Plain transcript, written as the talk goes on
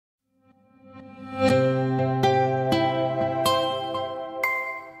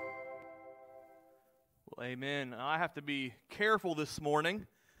Amen. I have to be careful this morning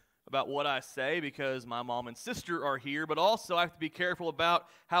about what I say because my mom and sister are here, but also I have to be careful about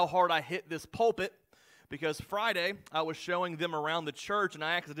how hard I hit this pulpit because Friday I was showing them around the church and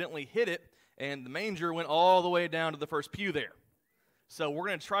I accidentally hit it and the manger went all the way down to the first pew there. So we're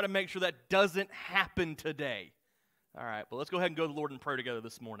going to try to make sure that doesn't happen today. All right, but let's go ahead and go to the Lord in prayer together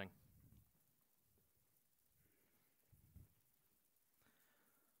this morning.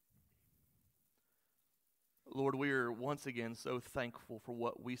 Lord, we are once again so thankful for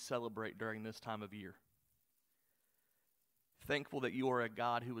what we celebrate during this time of year. Thankful that you are a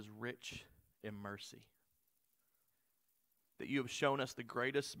God who is rich in mercy. That you have shown us the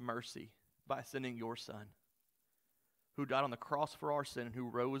greatest mercy by sending your Son, who died on the cross for our sin and who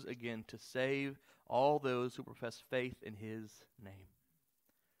rose again to save all those who profess faith in his name.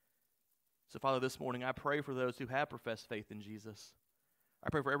 So, Father, this morning I pray for those who have professed faith in Jesus. I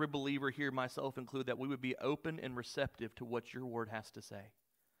pray for every believer here, myself included, that we would be open and receptive to what your word has to say.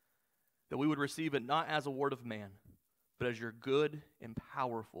 That we would receive it not as a word of man, but as your good and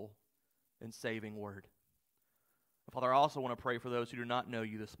powerful and saving word. Father, I also want to pray for those who do not know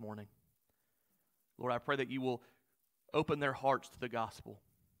you this morning. Lord, I pray that you will open their hearts to the gospel,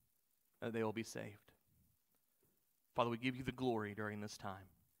 and that they will be saved. Father, we give you the glory during this time,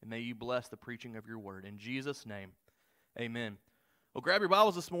 and may you bless the preaching of your word. In Jesus' name, amen. Well, grab your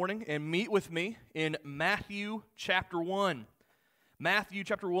Bibles this morning and meet with me in Matthew chapter 1. Matthew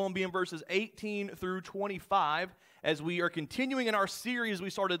chapter 1 being verses 18 through 25 as we are continuing in our series we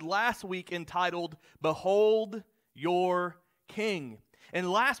started last week entitled, Behold Your King.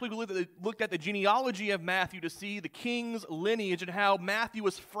 And last week we looked at the genealogy of Matthew to see the king's lineage and how Matthew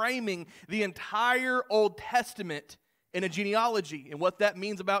was framing the entire Old Testament in a genealogy and what that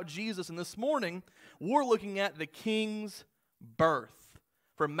means about Jesus. And this morning we're looking at the king's birth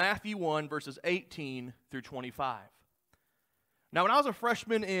from Matthew 1 verses 18 through 25. Now, when I was a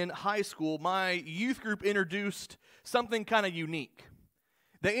freshman in high school, my youth group introduced something kind of unique.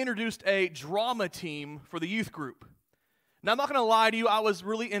 They introduced a drama team for the youth group. Now, I'm not going to lie to you, I was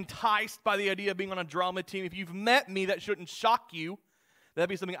really enticed by the idea of being on a drama team. If you've met me, that shouldn't shock you. That'd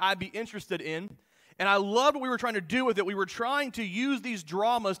be something I'd be interested in. And I loved what we were trying to do with it. We were trying to use these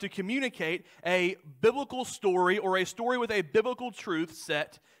dramas to communicate a biblical story or a story with a biblical truth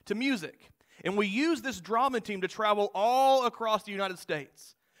set to music. And we used this drama team to travel all across the United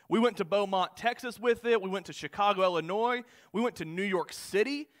States. We went to Beaumont, Texas with it. We went to Chicago, Illinois. We went to New York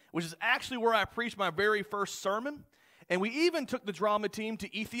City, which is actually where I preached my very first sermon. And we even took the drama team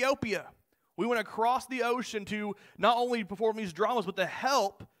to Ethiopia. We went across the ocean to not only perform these dramas, but to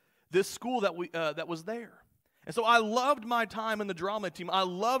help this school that was there. And so I loved my time in the drama team. I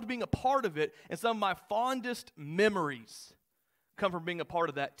loved being a part of it, and some of my fondest memories come from being a part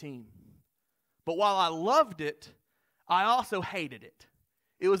of that team. But while I loved it, I also hated it.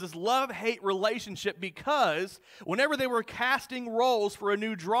 It was this love-hate relationship because whenever they were casting roles for a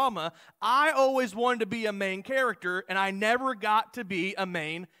new drama, I always wanted to be a main character, and I never got to be a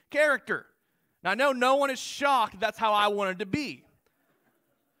main character. Now, I know no one is shocked that's how I wanted to be.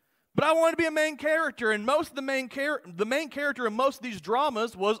 But I wanted to be a main character, and most of the main character in most of these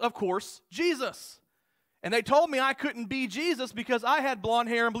dramas was, of course, Jesus. And they told me I couldn't be Jesus because I had blonde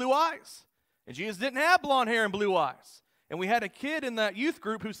hair and blue eyes. And Jesus didn't have blonde hair and blue eyes. And we had a kid in that youth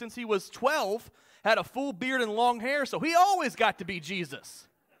group who, since he was 12, had a full beard and long hair, so he always got to be Jesus.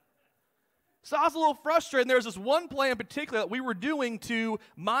 So I was a little frustrated, and there was this one play in particular that we were doing to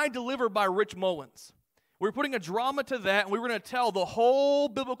My Delivered by Rich Mullins. We were putting a drama to that, and we were going to tell the whole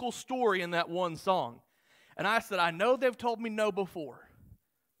biblical story in that one song. And I said, I know they've told me no before,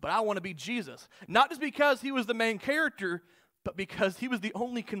 but I want to be Jesus. Not just because he was the main character, but because he was the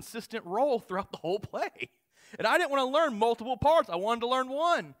only consistent role throughout the whole play. And I didn't want to learn multiple parts. I wanted to learn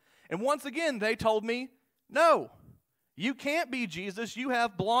one. And once again, they told me, no, you can't be Jesus. You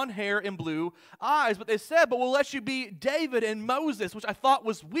have blonde hair and blue eyes. But they said, but we'll let you be David and Moses, which I thought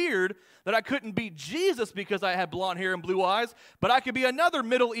was weird that I couldn't be Jesus because I had blonde hair and blue eyes, but I could be another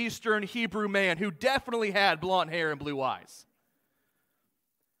Middle Eastern Hebrew man who definitely had blonde hair and blue eyes.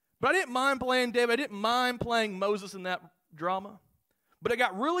 But I didn't mind playing David. I didn't mind playing Moses in that drama. But I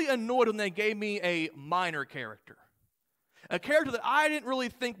got really annoyed when they gave me a minor character, a character that I didn't really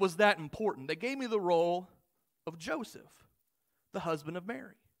think was that important. They gave me the role of Joseph, the husband of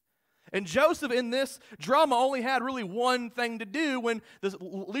Mary. And Joseph in this drama only had really one thing to do. When this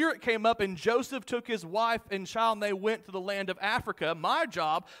lyric came up and Joseph took his wife and child and they went to the land of Africa, my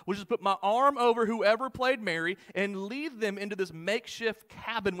job was just put my arm over whoever played Mary and lead them into this makeshift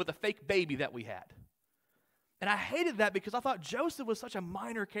cabin with a fake baby that we had. And I hated that because I thought Joseph was such a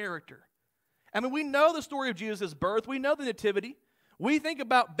minor character. I mean, we know the story of Jesus' birth. We know the nativity. We think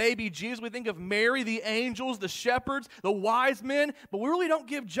about baby Jesus. We think of Mary, the angels, the shepherds, the wise men, but we really don't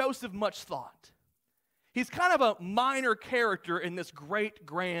give Joseph much thought. He's kind of a minor character in this great,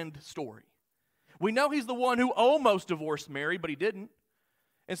 grand story. We know he's the one who almost divorced Mary, but he didn't.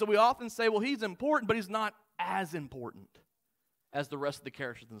 And so we often say, well, he's important, but he's not as important as the rest of the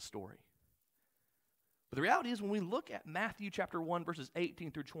characters in the story. But the reality is when we look at Matthew chapter 1, verses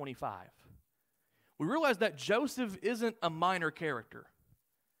 18 through 25, we realize that Joseph isn't a minor character.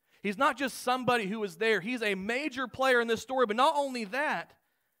 He's not just somebody who is there. He's a major player in this story, but not only that,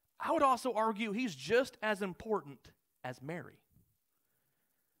 I would also argue he's just as important as Mary.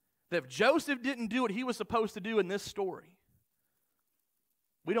 That if Joseph didn't do what he was supposed to do in this story,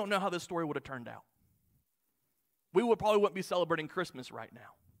 we don't know how this story would have turned out. We probably wouldn't be celebrating Christmas right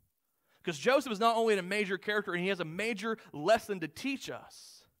now. Because Joseph is not only a major character, and he has a major lesson to teach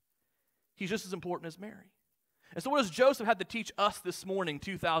us, he's just as important as Mary. And so what does Joseph have to teach us this morning,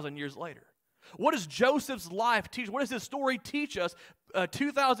 2,000 years later? What does Joseph's life teach? What does his story teach us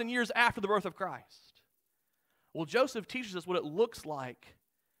 2,000 years after the birth of Christ? Well, Joseph teaches us what it looks like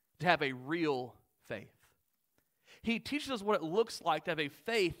to have a real faith. He teaches us what it looks like to have a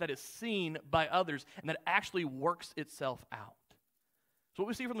faith that is seen by others and that actually works itself out. So what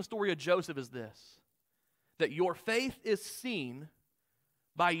we see from the story of Joseph is this, that your faith is seen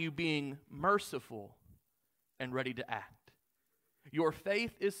by you being merciful and ready to act. Your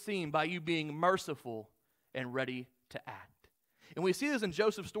faith is seen by you being merciful and ready to act. And we see this in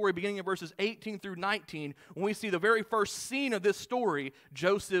Joseph's story beginning in verses 18 through 19 when we see the very first scene of this story,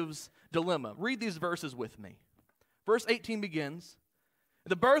 Joseph's dilemma. Read these verses with me. Verse 18 begins,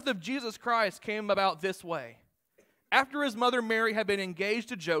 "The birth of Jesus Christ came about this way. After his mother Mary had been engaged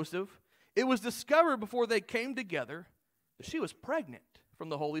to Joseph, it was discovered before they came together that she was pregnant from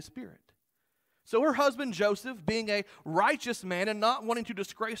the Holy Spirit. So her husband Joseph, being a righteous man and not wanting to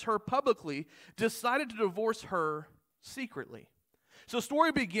disgrace her publicly, decided to divorce her secretly." So the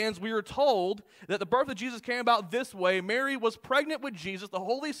story begins, we are told that the birth of Jesus came about this way. Mary was pregnant with Jesus. The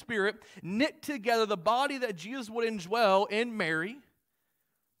Holy Spirit knit together the body that Jesus would indwell in Mary.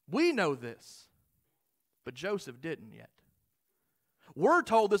 We know this, but Joseph didn't yet. We're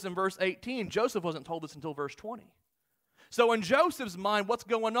told this in verse 18. Joseph wasn't told this until verse 20. So in Joseph's mind, what's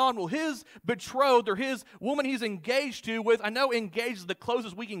going on? Well, his betrothed or his woman he's engaged to with, I know engaged is the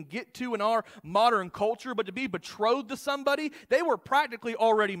closest we can get to in our modern culture, but to be betrothed to somebody, they were practically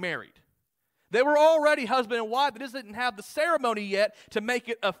already married. They were already husband and wife. They just didn't have the ceremony yet to make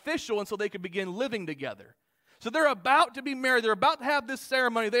it official until they could begin living together. So they're about to be married. They're about to have this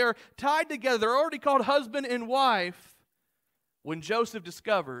ceremony. They are tied together. They're already called husband and wife when Joseph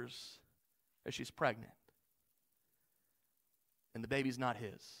discovers that she's pregnant. And the baby's not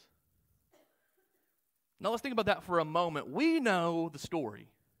his. Now let's think about that for a moment. We know the story.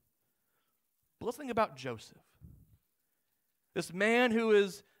 But let's think about Joseph. This man who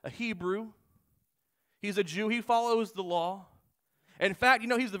is a Hebrew. He's a Jew. He follows the law. In fact,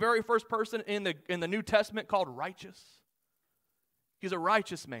 he's the very first person in the New Testament called righteous. He's a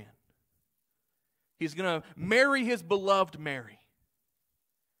righteous man. He's going to marry his beloved Mary.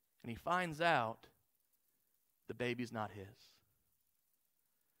 And he finds out the baby's not his.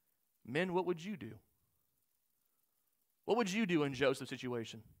 Men, what would you do? What would you do in Joseph's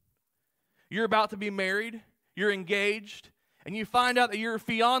situation? You're about to be married, you're engaged, and you find out that your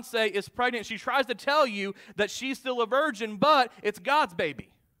fiance is pregnant. She tries to tell you that she's still a virgin, but it's God's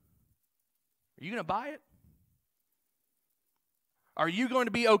baby. Are you going to buy it? Are you going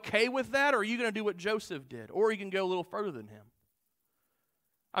to be okay with that, or are you going to do what Joseph did? Or you can go a little further than him.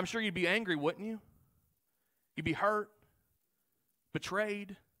 I'm sure you'd be angry, wouldn't you? You'd be hurt,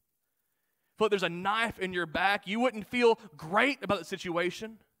 betrayed. But there's a knife in your back. You wouldn't feel great about the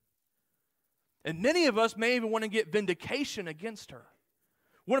situation. And many of us may even want to get vindication against her.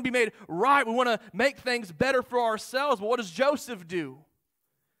 We want to be made right. We want to make things better for ourselves. But what does Joseph do?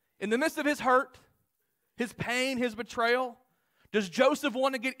 In the midst of his hurt, his pain, his betrayal, does Joseph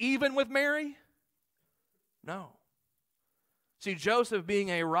want to get even with Mary? No. See, Joseph being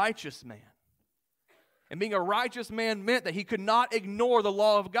a righteous man, and being a righteous man meant that he could not ignore the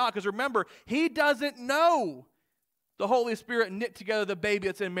law of God. Because remember, he doesn't know the Holy Spirit knit together the baby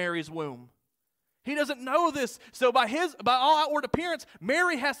that's in Mary's womb. He doesn't know this. So by all outward appearance,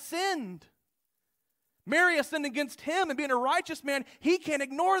 Mary has sinned. Mary has sinned against him, and being a righteous man, he can't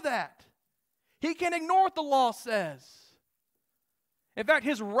ignore that. He can't ignore what the law says. In fact,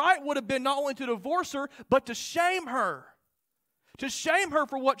 his right would have been not only to divorce her, but to shame her. To shame her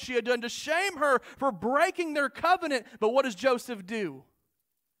for what she had done, to shame her for breaking their covenant. But what does Joseph do?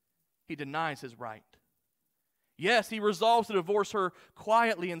 he denies his right. Yes, he resolves to divorce her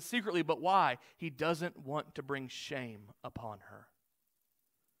quietly and secretly, but why? He doesn't want to bring shame upon her.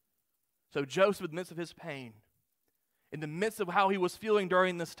 So Joseph, in the midst of his pain, in the midst of how he was feeling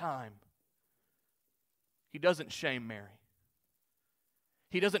during this time, he doesn't shame Mary.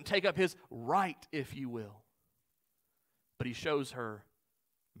 He doesn't take up his right, if you will, but he shows her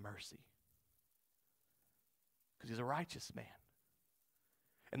mercy. Because he's a righteous man.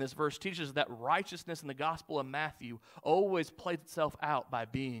 And this verse teaches that righteousness in the Gospel of Matthew always plays itself out by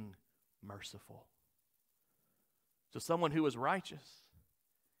being merciful. So someone who is righteous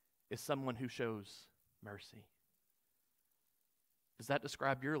is someone who shows mercy. Does that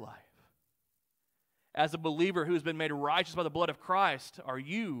describe your life? As a believer who has been made righteous by the blood of Christ, are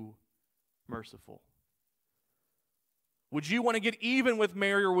you merciful? Would you want to get even with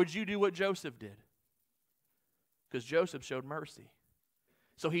Mary, or would you do what Joseph did? Because Joseph showed mercy.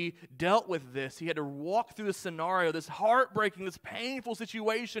 So he dealt with this. He had to walk through this scenario, this heartbreaking, this painful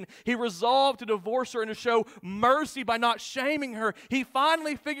situation. He resolved to divorce her and to show mercy by not shaming her. He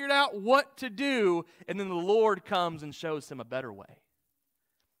finally figured out what to do, and then the Lord comes and shows him a better way.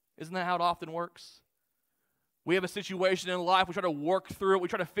 Isn't that how it often works? We have a situation in life, we try to work through it, we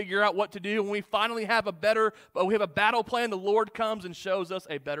try to figure out what to do. When we finally have a battle plan, the Lord comes and shows us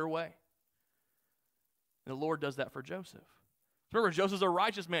a better way. And the Lord does that for Joseph. Remember, Joseph's a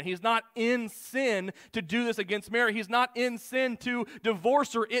righteous man. He's not in sin to do this against Mary. He's not in sin to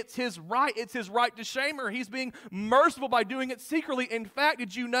divorce her. It's his right. It's his right to shame her. He's being merciful by doing it secretly. In fact,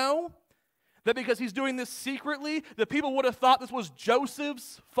 did you know that because he's doing this secretly, the people would have thought this was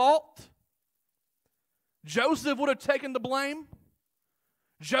Joseph's fault? Joseph would have taken the blame.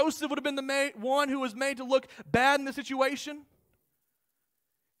 Joseph would have been the one who was made to look bad in the situation.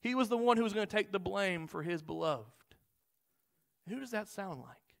 He was the one who was going to take the blame for his beloved. Who does that sound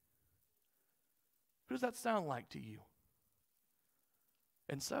like? Who does that sound like to you?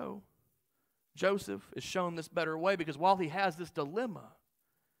 And so, Joseph is shown this better way, because while he has this dilemma,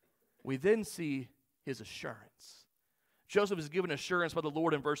 we then see his assurance. Joseph is given assurance by the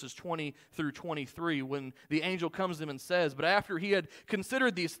Lord in verses 20 through 23 when the angel comes to him and says, but after he had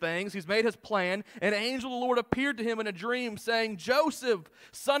considered these things, he's made his plan, and an angel of the Lord appeared to him in a dream saying, Joseph,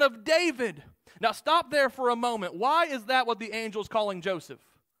 son of David. Now stop there for a moment. Why is that what the angel is calling Joseph?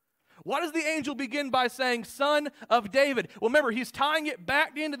 Why does the angel begin by saying, son of David? Well, remember, he's tying it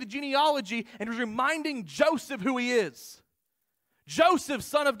back into the genealogy and he's reminding Joseph who he is. Joseph,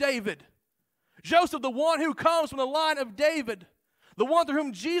 son of David. Joseph, the one who comes from the line of David, the one through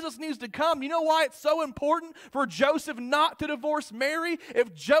whom Jesus needs to come. You know why it's so important for Joseph not to divorce Mary?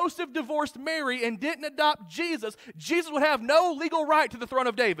 If Joseph divorced Mary and didn't adopt Jesus, Jesus would have no legal right to the throne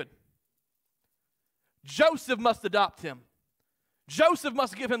of David. Joseph must adopt him. Joseph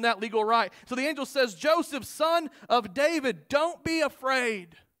must give him that legal right. So the angel says, Joseph, son of David, don't be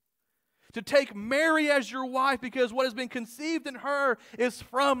afraid to take Mary as your wife, because what has been conceived in her is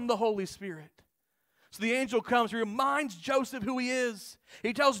from the Holy Spirit. So the angel comes, he reminds Joseph who he is.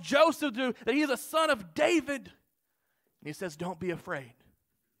 He tells Joseph that he is a son of David. And he says, don't be afraid.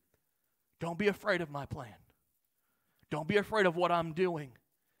 Don't be afraid of my plan. Don't be afraid of what I'm doing.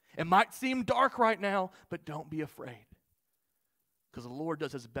 It might seem dark right now, but don't be afraid. Because the Lord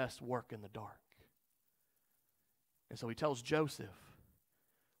does his best work in the dark. And so he tells Joseph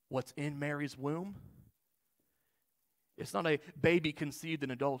what's in Mary's womb. It's not a baby conceived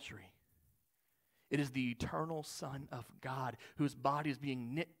in adultery. It is the eternal Son of God, whose body is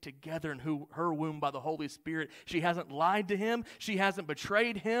being knit together in her womb by the Holy Spirit. She hasn't lied to him. She hasn't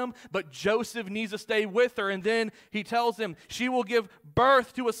betrayed him. But Joseph needs to stay with her. And then he tells him, she will give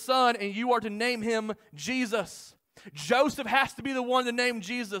birth to a son, and you are to name him Jesus. Joseph has to be the one to name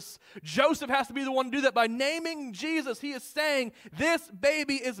Jesus. Joseph has to be the one to do that. By naming Jesus, he is saying, this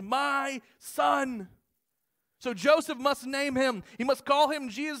baby is my son. So Joseph must name him. He must call him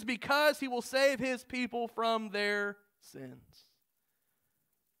Jesus because he will save his people from their sins.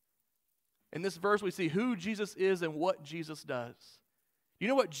 In this verse, we see who Jesus is and what Jesus does. You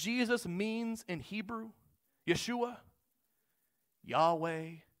know what Jesus means in Hebrew? Yeshua? Yahweh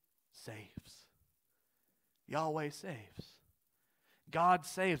saves. Yahweh saves. God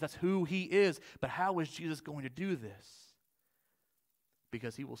saves. That's who he is. But how is Jesus going to do this?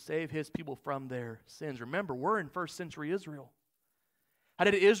 Because he will save his people from their sins. Remember, we're in first century Israel. How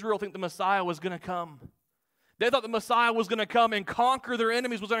did Israel think the Messiah was going to come? They thought the Messiah was going to come and conquer their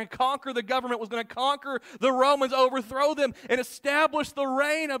enemies, was going to conquer the government, was going to conquer the Romans, overthrow them, and establish the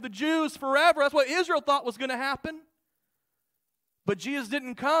reign of the Jews forever. That's what Israel thought was going to happen. But Jesus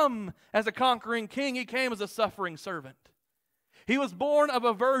didn't come as a conquering king. He came as a suffering servant. He was born of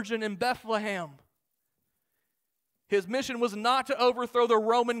a virgin in Bethlehem. His mission was not to overthrow the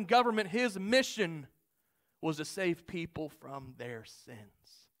Roman government. His mission was to save people from their sins.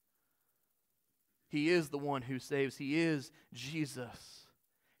 He is the one who saves. He is Jesus.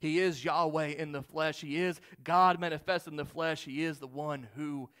 He is Yahweh in the flesh. He is God manifest in the flesh. He is the one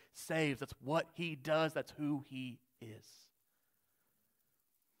who saves. That's what he does. That's who he is.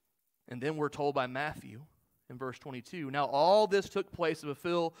 And then we're told by Matthew in verse 22, now all this took place to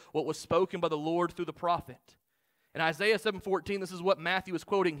fulfill what was spoken by the Lord through the prophet. In Isaiah 7:14, this is what Matthew is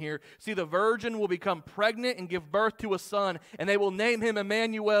quoting here. See, the virgin will become pregnant and give birth to a son, and they will name him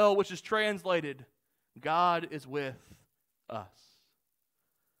Emmanuel, which is translated, God is with us.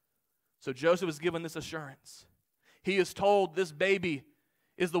 So Joseph is given this assurance. He is told this baby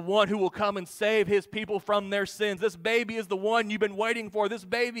is the one who will come and save his people from their sins. This baby is the one you've been waiting for. This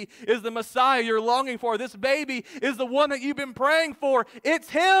baby is the Messiah you're longing for. This baby is the one that you've been praying for. It's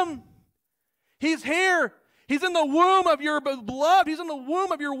him. He's here. He's in the womb of your beloved. He's in the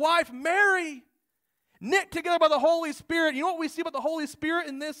womb of your wife, Mary, knit together by the Holy Spirit. You know what we see about the Holy Spirit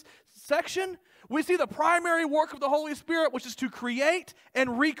in this section? We see the primary work of the Holy Spirit, which is to create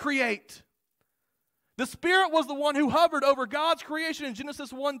and recreate. The Spirit was the one who hovered over God's creation in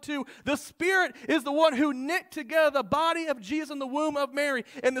Genesis 1:2. The Spirit is the one who knit together the body of Jesus in the womb of Mary.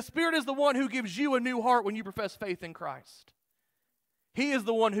 And the Spirit is the one who gives you a new heart when you profess faith in Christ. He is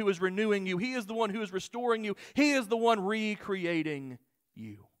the one who is renewing you. He is the one who is restoring you. He is the one recreating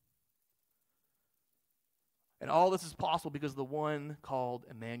you. And all this is possible because of the one called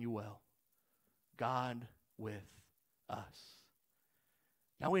Emmanuel, God with us.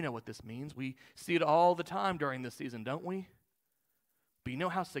 Now we know what this means. We see it all the time during this season, don't we? But you know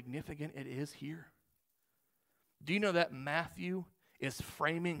how significant it is here? Do you know that Matthew is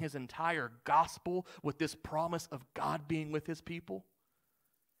framing his entire gospel with this promise of God being with his people?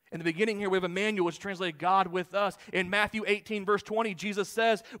 In the beginning here we have Emmanuel, which is translated God with us. In Matthew 18, verse 20, Jesus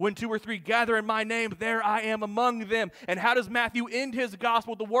says, when 2 or 3 gather in my name, there I am among them. And how does Matthew end his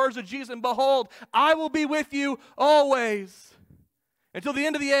gospel? With the words of Jesus, and behold, I will be with you always, until the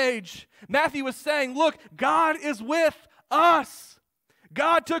end of the age. Matthew is saying, look, God is with us.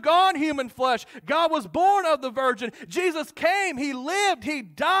 God took on human flesh. God was born of the virgin. Jesus came. He lived. He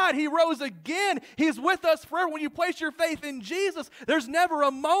died. He rose again. He's with us forever. When you place your faith in Jesus, there's never a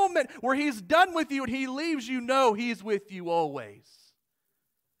moment where he's done with you and he leaves you. No, he's with you always.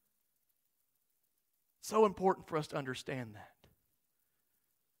 So important for us to understand that.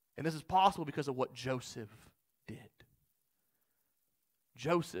 And this is possible because of what Joseph did.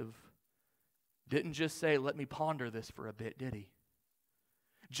 Joseph didn't just say, let me ponder this for a bit, did he?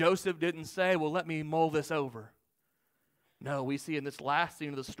 Joseph didn't say, well, let me mull this over. No, we see in this last scene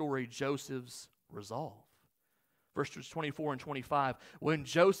of the story, Joseph's resolve. Verses 24 and 25, when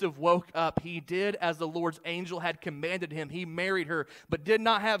Joseph woke up, he did as the Lord's angel had commanded him. He married her, but did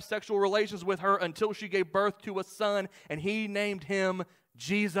not have sexual relations with her until she gave birth to a son, and he named him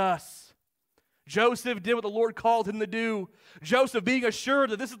Jesus. Joseph did what the Lord called him to do. Joseph being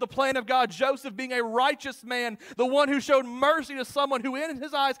assured that this is the plan of God. Joseph being a righteous man, the one who showed mercy to someone who in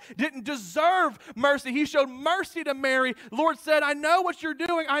his eyes didn't deserve mercy. He showed mercy to Mary. The Lord said, I know what you're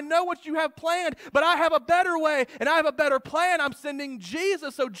doing. I know what you have planned, but I have a better way and I have a better plan. I'm sending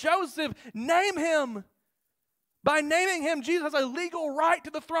Jesus. So Joseph, name him. By naming him, Jesus has a legal right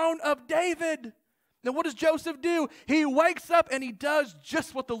to the throne of David. Now what does Joseph do? He wakes up and he does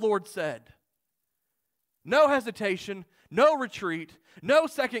just what the Lord said. No hesitation, no retreat, no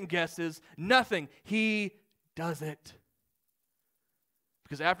second guesses, nothing. He does it.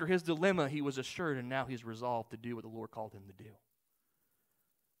 Because after his dilemma, he was assured, and now he's resolved to do what the Lord called him to do.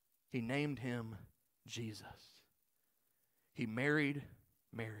 He named him Jesus. He married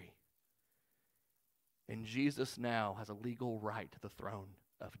Mary. And Jesus now has a legal right to the throne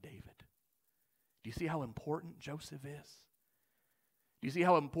of David. Do you see how important Joseph is? Do you see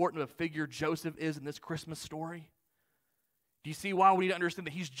how important of a figure Joseph is in this Christmas story? Do you see why we need to understand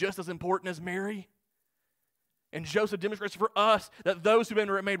that he's just as important as Mary? And Joseph demonstrates for us that those who've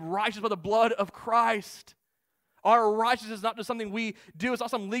been made righteous by the blood of Christ, our righteousness is not just something we do. It's not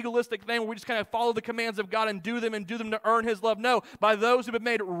some legalistic thing where we just kind of follow the commands of God and do them to earn his love. No, by those who've been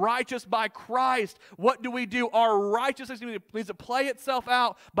made righteous by Christ, what do? Our righteousness needs to play itself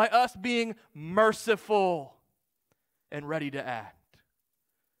out by us being merciful and ready to act.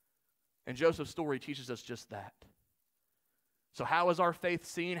 And Joseph's story teaches us just that. So how is our faith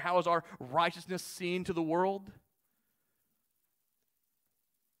seen? How is our righteousness seen to the world?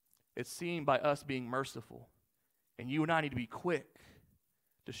 It's seen by us being merciful. And you and I need to be quick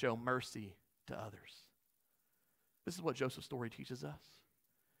to show mercy to others. This is what Joseph's story teaches us.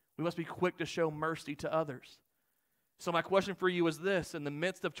 We must be quick to show mercy to others. So my question for you is this: in the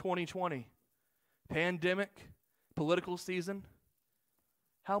midst of 2020, pandemic, political season,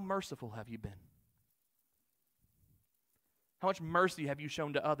 how merciful have you been? How much mercy have you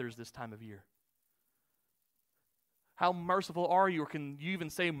shown to others this time of year? How merciful are you, or can you even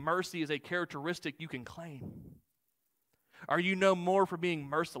say mercy is a characteristic you can claim? Are you known more for being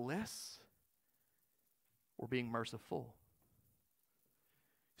merciless or being merciful?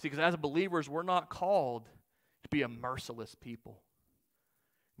 See, because as believers, we're not called to be a merciless people.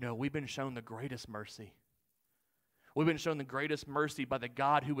 No, we've been shown the greatest mercy. We've been shown the greatest mercy by the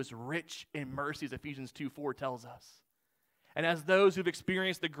God who is rich in mercy, as Ephesians 2:4 tells us. And as those who've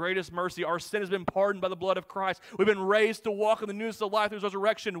experienced the greatest mercy, our sin has been pardoned by the blood of Christ. We've been raised to walk in the newness of life through His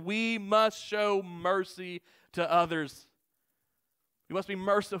resurrection. We must show mercy to others. We must be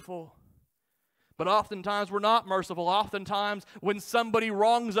merciful. But oftentimes we're not merciful. Oftentimes when somebody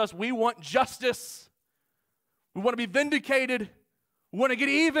wrongs us, we want justice. We want to be vindicated. We want to get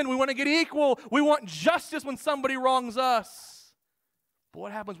even. We want to get equal. We want justice when somebody wrongs us. But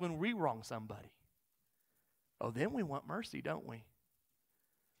what happens when we wrong somebody? Oh, then we want mercy, don't we?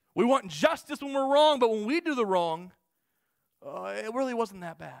 We want justice when we're wrong, but when we do the wrong, it really wasn't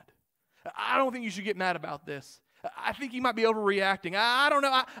that bad. I don't think you should get mad about this. I think you might be overreacting. I don't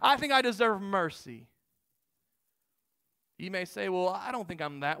know. I think I deserve mercy. You may say, well, I don't think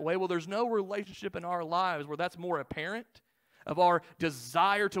I'm that way. Well, there's no relationship in our lives where that's more apparent of our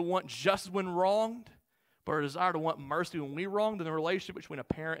desire to want justice when wronged, but our desire to want mercy when we wronged, than the relationship between a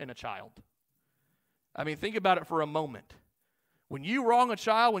parent and a child. I mean, think about it for a moment. When you wrong a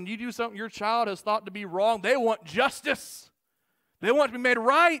child, when you do something your child has thought to be wrong, they want justice. They want to be made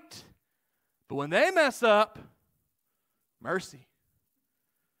right. But when they mess up, mercy.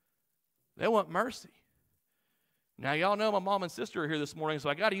 They want mercy. Now, y'all know my mom and sister are here this morning, so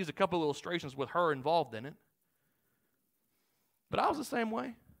I got to use a couple of illustrations with her involved in it. But I was the same way.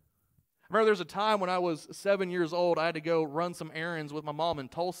 I remember there was a time when I was 7 years old, I had to go run some errands with my mom in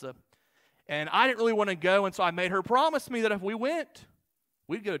Tulsa. And I didn't really want to go, and so I made her promise me that if we went,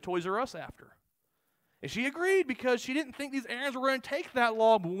 we'd go to Toys R Us after. And she agreed because she didn't think these errands were going to take that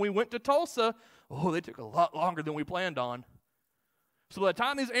long. But when we went to Tulsa, they took a lot longer than we planned on. So by the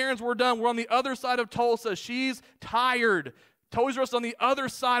time these errands were done, we're on the other side of Tulsa. She's tired. Toys R Us on the other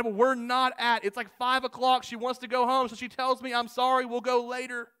side where we're not at. It's like 5 o'clock. She wants to go home, so she tells me, I'm sorry, we'll go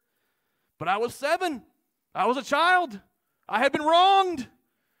later. But I was 7. I was a child. I had been wronged.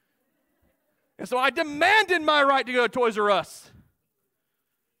 And so I demanded my right to go to Toys R Us.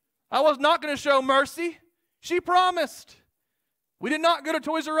 I was not going to show mercy. She promised. We did not go to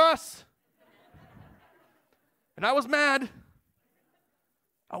Toys R Us. And I was mad.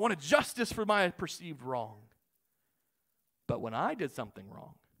 I wanted justice for my perceived wrong. But when I did something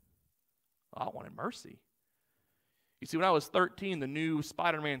wrong, I wanted mercy. You see, when I was 13, the new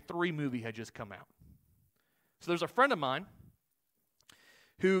Spider-Man 3 movie had just come out. So there's a friend of mine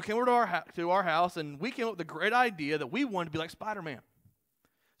who came over to our house, and we came up with the great idea that we wanted to be like Spider-Man.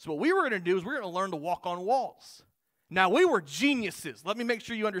 So what we were going to do is we were going to learn to walk on walls. Now, we were geniuses. Let me make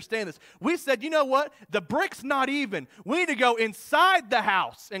sure you understand this. We said, you know what? The brick's not even. We need to go inside the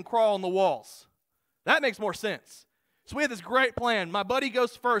house and crawl on the walls. That makes more sense. So we had this great plan. My buddy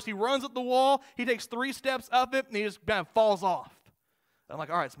goes first. He runs up the wall. He takes 3 steps up it, and he just kind of falls off. I'm like,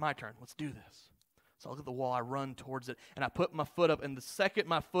 all right, it's my turn. Let's do this. So I look at the wall, I run towards it, and I put my foot up, and the second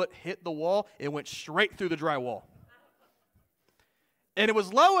my foot hit the wall, it went straight through the drywall. And it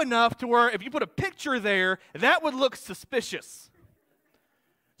was low enough to where if you put a picture there, that would look suspicious.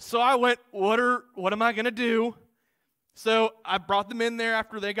 So I went, what am I going to do? So I brought them in there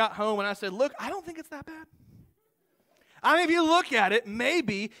after they got home, and I said, look, I don't think it's that bad. I mean, if you look at it,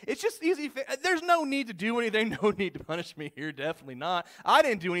 maybe it's just easy. There's no need to do anything, no need to punish me here, definitely not. I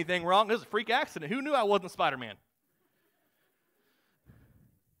didn't do anything wrong. It was a freak accident. Who knew I wasn't Spider-Man?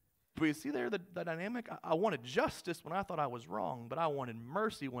 But you see there the dynamic? I wanted justice when I thought I was wrong, but I wanted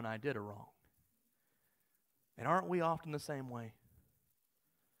mercy when I did a wrong. And aren't we often the same way?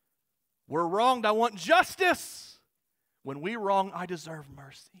 We're wronged, I want justice. When we wrong, I deserve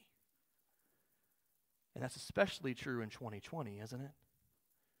mercy. And that's especially true in 2020, isn't it?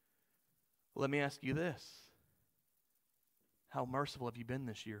 Let me ask you this. How merciful have you been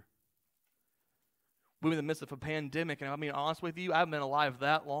this year? We're in the midst of a pandemic, and I'm being honest with you, I haven't been alive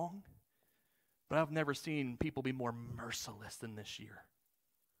that long, but I've never seen people be more merciless than this year.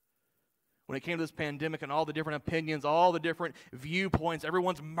 When it came to this pandemic and all the different opinions, all the different viewpoints,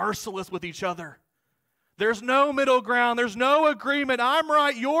 everyone's merciless with each other. There's no middle ground. There's no agreement. I'm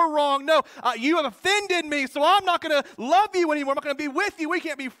right, you're wrong. No, you have offended me, so I'm not going to love you anymore. I'm not going to be with you. We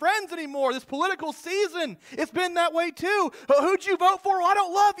can't be friends anymore. This political season, it's been that way too. Who'd you vote for? Well, I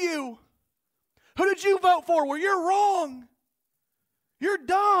don't love you. Who did you vote for? Well, you're wrong. You're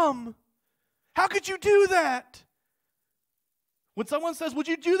dumb. How could you do that? When someone says, would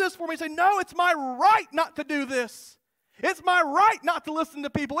you do this for me? Say, no, it's my right not to do this. It's my right not to listen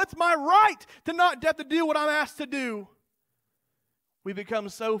to people. It's my right to not have to do what I'm asked to do. We become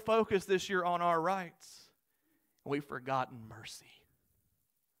so focused this year on our rights, and we've forgotten mercy.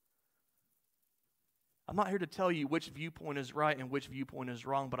 I'm not here to tell you which viewpoint is right and which viewpoint is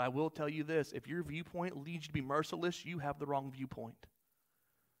wrong, but I will tell you this. If your viewpoint leads you to be merciless, you have the wrong viewpoint.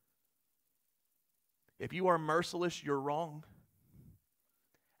 If you are merciless, you're wrong.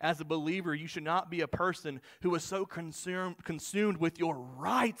 As a believer, you should not be a person who is so consumed with your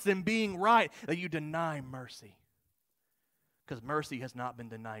rights and being right that you deny mercy. Because mercy has not been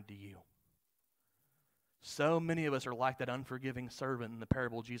denied to you. So many of us are like that unforgiving servant in the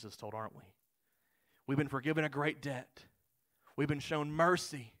parable Jesus told, aren't we? We've been forgiven a great debt. We've been shown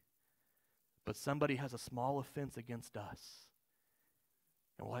mercy. But somebody has a small offense against us.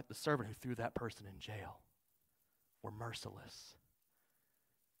 And we're like the servant who threw that person in jail. We're merciless.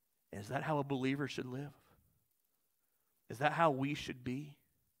 Is that how a believer should live? Is that how we should be?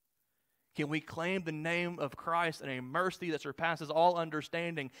 Can we claim the name of Christ and a mercy that surpasses all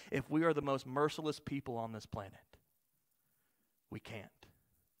understanding if we are the most merciless people on this planet? We can't.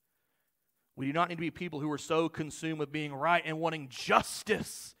 We do not need to be people who are so consumed with being right and wanting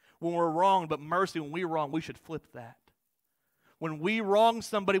justice when we're wrong, but mercy when we're wrong. We should flip that. When we wrong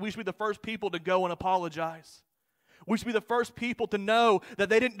somebody, we should be the first people to go and apologize. We should be the first people to know that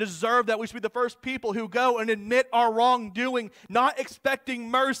they didn't deserve that. We should be the first people who go and admit our wrongdoing, not expecting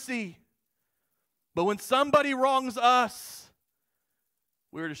mercy. But when somebody wrongs us,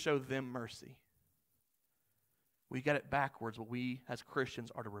 we're to show them mercy. We get it backwards, but we as Christians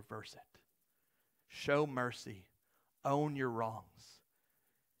are to reverse it. Show mercy. Own your wrongs.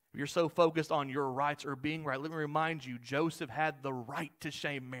 If you're so focused on your rights or being right, let me remind you, Joseph had the right to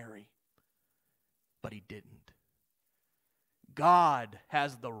shame Mary, but he didn't. God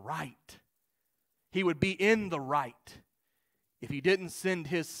has the right. He would be in the right if he didn't send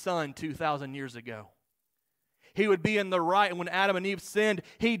his son 2,000 years ago. He would be in the right, and when Adam and Eve sinned,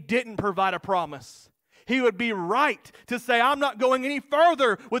 he didn't provide a promise. He would be right to say, I'm not going any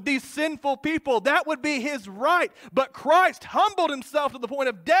further with these sinful people. That would be his right. But Christ humbled himself to the point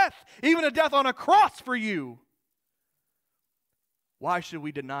of death, even a death on a cross for you. Why should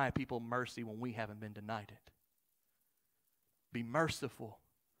we deny people mercy when we haven't been denied it? Be merciful.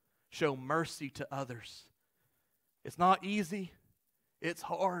 Show mercy to others. It's not easy. It's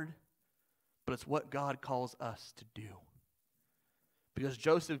hard. But it's what God calls us to do. Because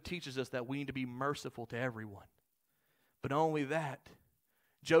Joseph teaches us that we need to be merciful to everyone. But not only that,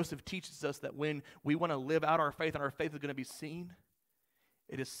 Joseph teaches us that when we want to live out our faith and our faith is going to be seen,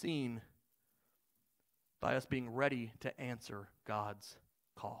 it is seen by us being ready to answer God's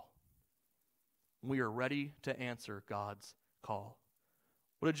call. We are ready to answer God's call.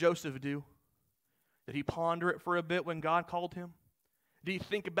 What did Joseph do? Did he ponder it for a bit when God called him? Did he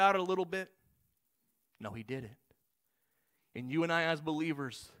think about it a little bit? No, he didn't. And you and I as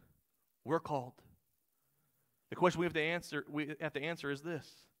believers, we're called. The question we have to answer is this.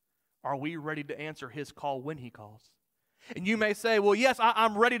 Are we ready to answer his call when he calls? And you may say, well, yes,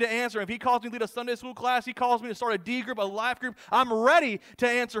 I'm ready to answer. If he calls me to lead a Sunday school class, he calls me to start a D group, a life group, I'm ready to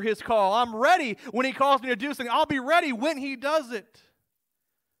answer his call. I'm ready when he calls me to do something. I'll be ready when he does it.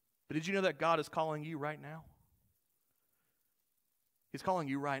 But did you know that God is calling you right now? He's calling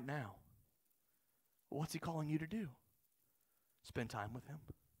you right now. What's he calling you to do? Spend time with him.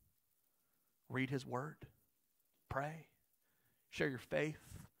 Read his word. Pray. Share your faith.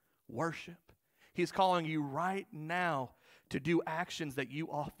 Worship. He's calling you right now to do actions that you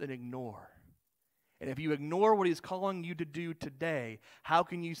often ignore. And if you ignore what he's calling you to do today, how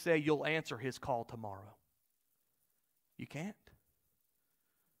can you say you'll answer his call tomorrow? You can't.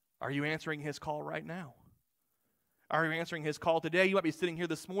 Are you answering his call right now? Are you answering his call today? You might be sitting here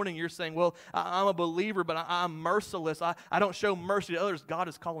this morning, you're saying, well, I'm a believer, but I'm merciless. I don't show mercy to others. God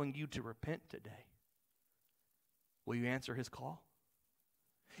is calling you to repent today. Will you answer his call?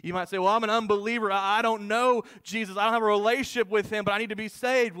 You might say, well, I'm an unbeliever. I don't know Jesus. I don't have a relationship with him, but I need to be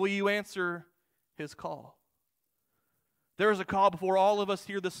saved. Will you answer his call? There is a call before all of us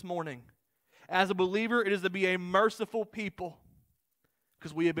here this morning. As a believer, it is to be a merciful people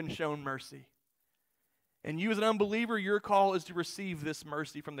because we have been shown mercy. And you as an unbeliever, your call is to receive this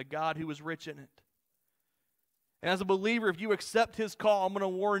mercy from the God who is rich in it. And as a believer, if you accept his call, I'm going to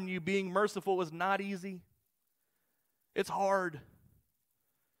warn you, being merciful is not easy. It's hard.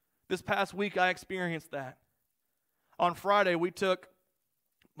 This past week, I experienced that. On Friday, we took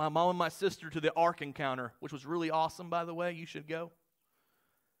my mom and my sister to the Ark Encounter, which was really awesome, by the way. You should go.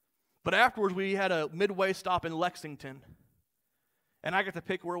 But afterwards, we had a midway stop in Lexington, and I got to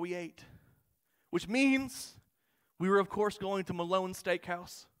pick where we ate, which means we were, of course, going to Malone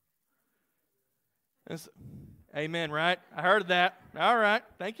Steakhouse. Amen, right? I heard that. All right.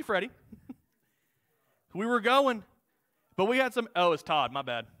 Thank you, Freddie. We were going, but we had some, oh, it's Todd, my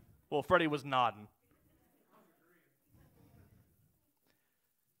bad. Well, Freddie was nodding.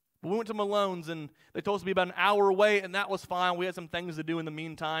 We went to Malone's, and they told us to be about an hour away, and that was fine. We had some things to do in the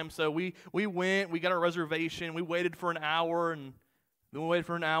meantime, so we went. We got our reservation. We waited for an hour, and then we waited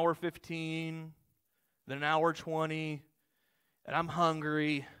for an hour 15, then an hour 20, and I'm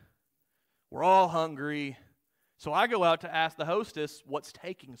hungry. We're all hungry. So I go out to ask the hostess, what's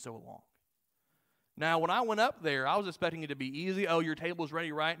taking so long? Now, when I went up there, I was expecting it to be easy. Oh, your table's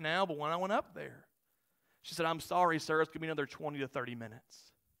ready right now. But when I went up there, she said, I'm sorry, sir. It's going to be another 20 to 30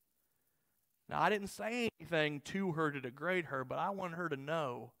 minutes. Now, I didn't say anything to her to degrade her, but I wanted her to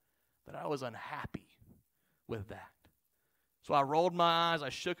know that I was unhappy with that. So I rolled my eyes, I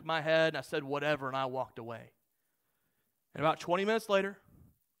shook my head, and I said whatever, and I walked away. And about 20 minutes later,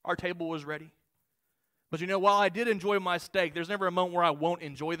 our table was ready. But you know, while I did enjoy my steak, there's never a moment where I won't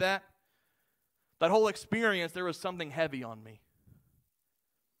enjoy that. That whole experience, there was something heavy on me.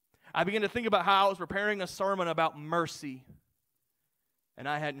 I began to think about how I was preparing a sermon about mercy, and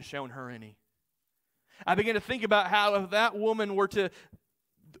I hadn't shown her any. I began to think about how if that woman were to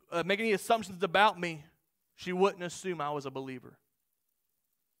make any assumptions about me, she wouldn't assume I was a believer.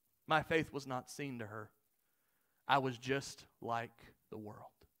 My faith was not seen to her. I was just like the world.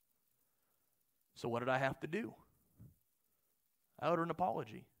 So what did I have to do? I owed her an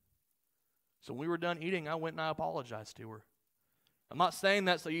apology. So when we were done eating, I went and I apologized to her. I'm not saying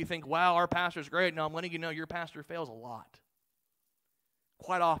that so you think, wow, our pastor's great. No, I'm letting you know your pastor fails a lot.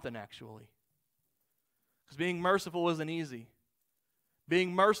 Quite often, actually. Because being merciful isn't easy.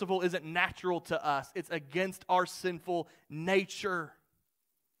 Being merciful isn't natural to us. It's against our sinful nature.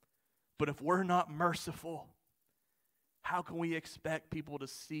 But if we're not merciful, how can we expect people to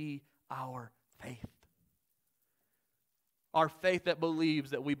see our faith? Our faith that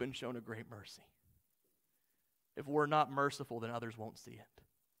believes that we've been shown a great mercy. If we're not merciful, then others won't see it.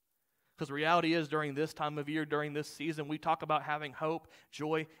 Because the reality is, during this time of year, during this season, we talk about having hope,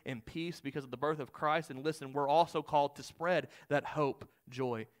 joy, and peace because of the birth of Christ. And listen, we're also called to spread that hope,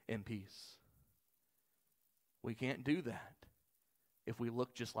 joy, and peace. We can't do that if we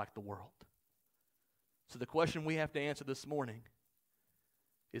look just like the world. So the question we have to answer this morning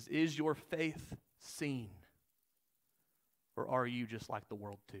is your faith seen? Or are you just like the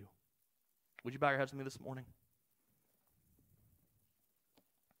world too? Would you bow your heads with me this morning?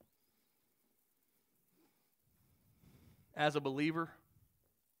 As a believer,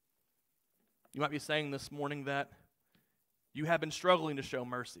 you might be saying this morning that you have been struggling to show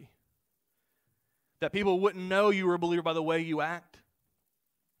mercy. That people wouldn't know you were a believer by the way you act.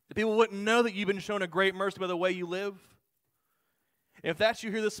 That people wouldn't know that you've been shown a great mercy by the way you live. And if that's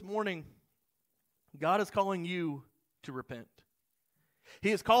you here this morning, God is calling you to repent.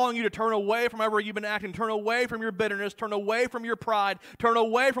 He is calling you to turn away from however you've been acting, turn away from your bitterness, turn away from your pride, turn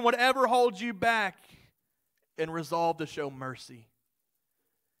away from whatever holds you back, and resolve to show mercy.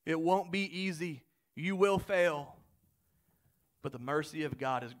 It won't be easy. You will fail. But the mercy of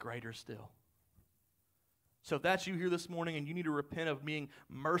God is greater still. So if that's you here this morning and you need to repent of being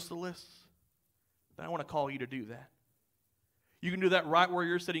merciless, then I want to call you to do that. You can do that right where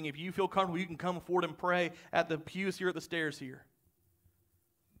you're sitting. If you feel comfortable, you can come forward and pray at the pews here, at the stairs here.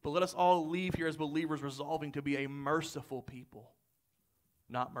 But let us all leave here as believers resolving to be a merciful people,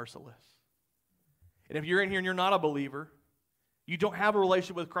 not merciless. And if you're in here and you're not a believer, you don't have a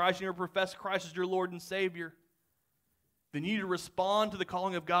relationship with Christ, you never profess Christ as your Lord and Savior, then you need to respond to the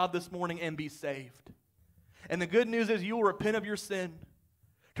calling of God this morning and be saved. And the good news is you will repent of your sin,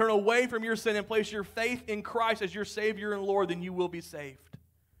 turn away from your sin and place your faith in Christ as your Savior and Lord, then you will be saved.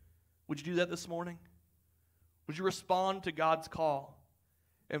 Would you do that this morning? Would you respond to God's call?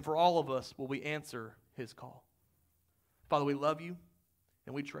 And for all of us, will we answer His call? Father, we love you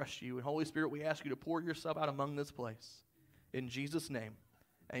and we trust you. And Holy Spirit, we ask you to pour yourself out among this place. In Jesus' name,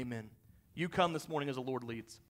 amen. You come this morning as the Lord leads.